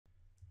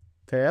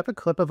Okay, I have a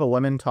clip of a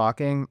woman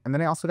talking, and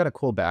then I also got a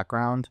cool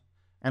background.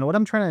 And what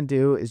I'm trying to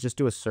do is just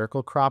do a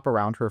circle crop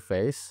around her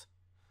face.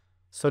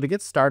 So to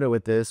get started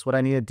with this, what I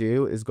need to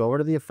do is go over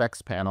to the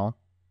effects panel,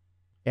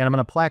 and I'm going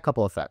to apply a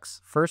couple effects.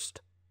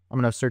 First,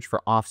 I'm going to search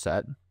for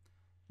offset,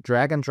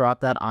 drag and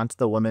drop that onto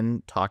the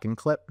woman talking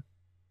clip.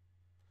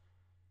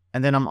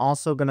 And then I'm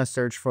also going to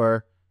search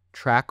for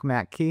track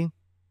matte key,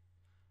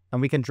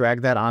 and we can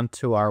drag that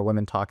onto our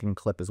women talking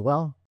clip as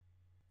well.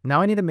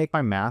 Now I need to make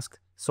my mask.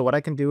 So what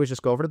I can do is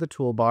just go over to the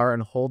toolbar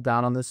and hold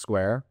down on this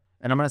square,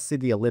 and I'm going to see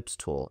the ellipse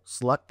tool.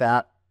 Select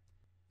that,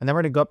 and then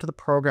we're going to go up to the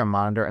program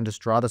monitor and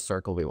just draw the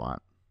circle we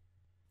want.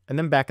 And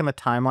then back in the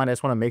timeline, I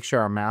just want to make sure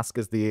our mask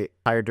is the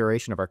entire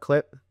duration of our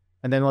clip.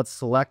 And then let's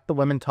select the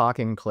women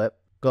talking clip,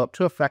 go up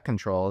to effect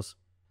controls,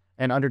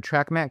 and under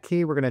track matte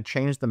key, we're going to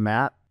change the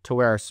matte to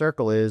where our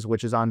circle is,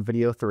 which is on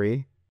video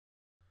 3.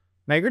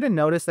 Now you're going to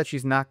notice that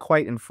she's not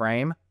quite in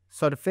frame.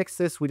 So to fix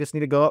this, we just need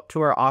to go up to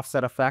our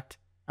offset effect,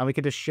 and we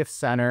can just shift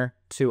center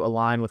to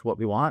align with what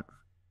we want.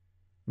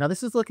 Now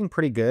this is looking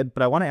pretty good,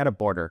 but I want to add a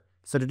border.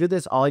 So to do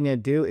this, all I need to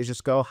do is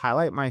just go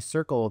highlight my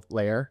circle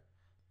layer,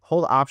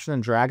 hold Option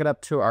and drag it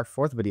up to our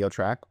 4th video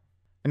track.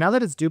 And now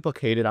that it's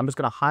duplicated, I'm just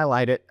going to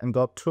highlight it and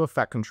go up to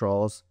Effect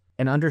Controls.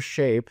 And under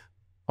Shape,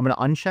 I'm going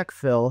to uncheck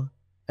Fill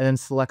and then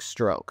select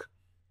Stroke.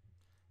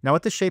 Now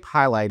with the shape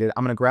highlighted,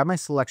 I'm going to grab my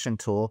selection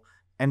tool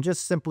and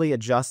just simply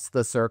adjust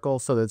the circle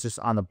so that it's just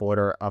on the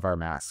border of our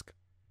mask.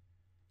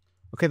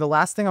 Okay, the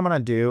last thing I'm going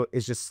to do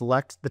is just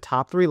select the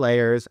top 3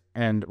 layers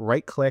and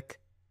right-click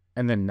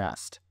and then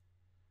nest.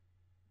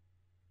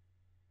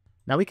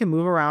 Now we can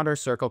move around our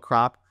circle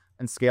crop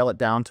and scale it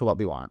down to what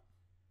we want.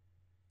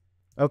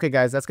 Okay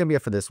guys, that's going to be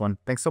it for this one.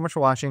 Thanks so much for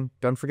watching.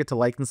 Don't forget to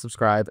like and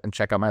subscribe and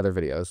check out my other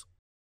videos.